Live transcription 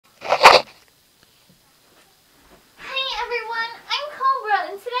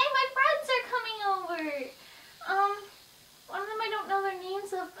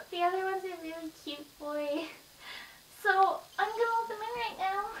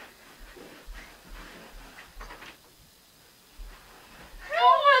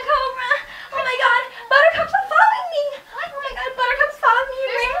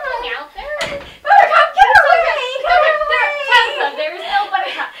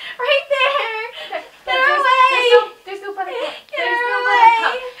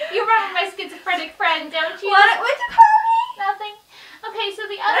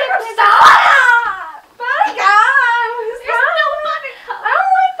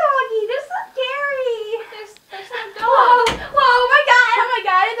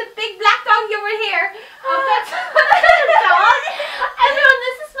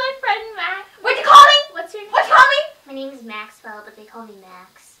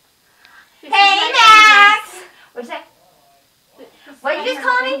Hey, Max! What'd you say? What'd you just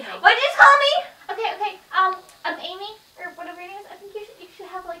call me? What'd you just call me? Okay. I'm Amy, or whatever your name is. I think you should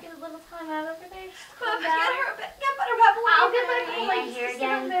have like a little time out over there. Just calm down. Get Buttercup away. I'll get Buttercup like here just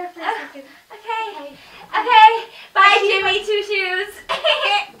again. sit there for a second. Okay. Bye, Jimmy Two Shoes.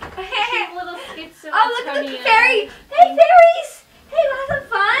 Cute little schizo. Oh, look at the fairy. Hey, fairies. Hey, want some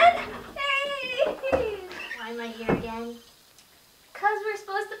fun? Hey. Why am I here again? Because we're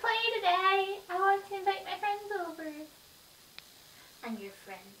supposed to play today. I want to invite my friends over. I'm your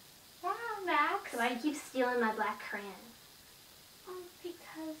friend. Yeah, Max. So why do you keep stealing my black crayon?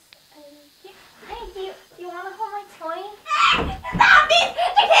 Because hey, do you want to hold my toy? Zombies!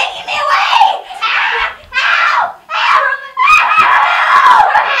 They're taking me away! Help!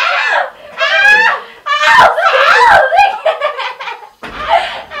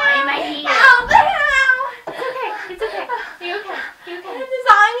 Why am I here? It's okay. Are you okay? The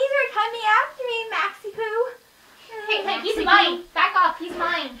zombies are coming after me, Maxie Poo. Hey, he's mine. Back off. He's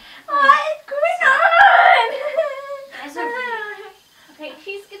mine. What's going on? Guys are weird. Okay,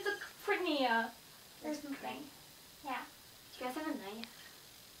 she's schizophrenia. There's some crayon. Yeah. Do you guys have a knife?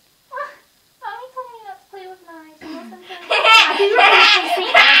 Mommy told me not to play with knives.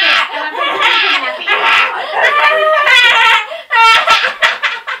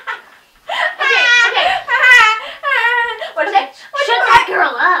 What's that? Shut that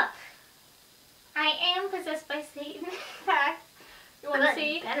girl up! I am possessed by Satan. You want to Good,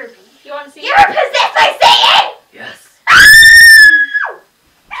 see? better be. You want to see? You're possessed by Satan! Yes.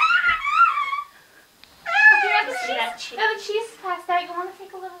 Now that she's passed out, you want to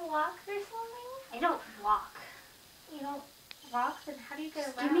take a little walk or something? I don't walk. You don't walk? Then how do you get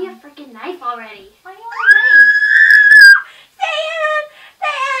Just around? give me a freaking knife already. Why do you want a knife? Satan!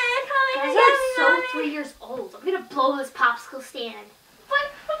 Guys, you're like so 3 years old. I'm gonna blow this popsicle stand.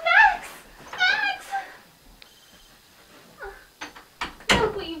 But Max!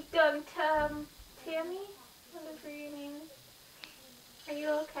 Look what you've done to Tammy? Whatever your name is. Are you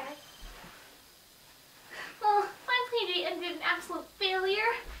okay? Well, my playdate ended in absolute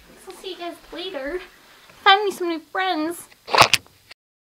failure. Guess I'll see you guys later. Find me some new friends.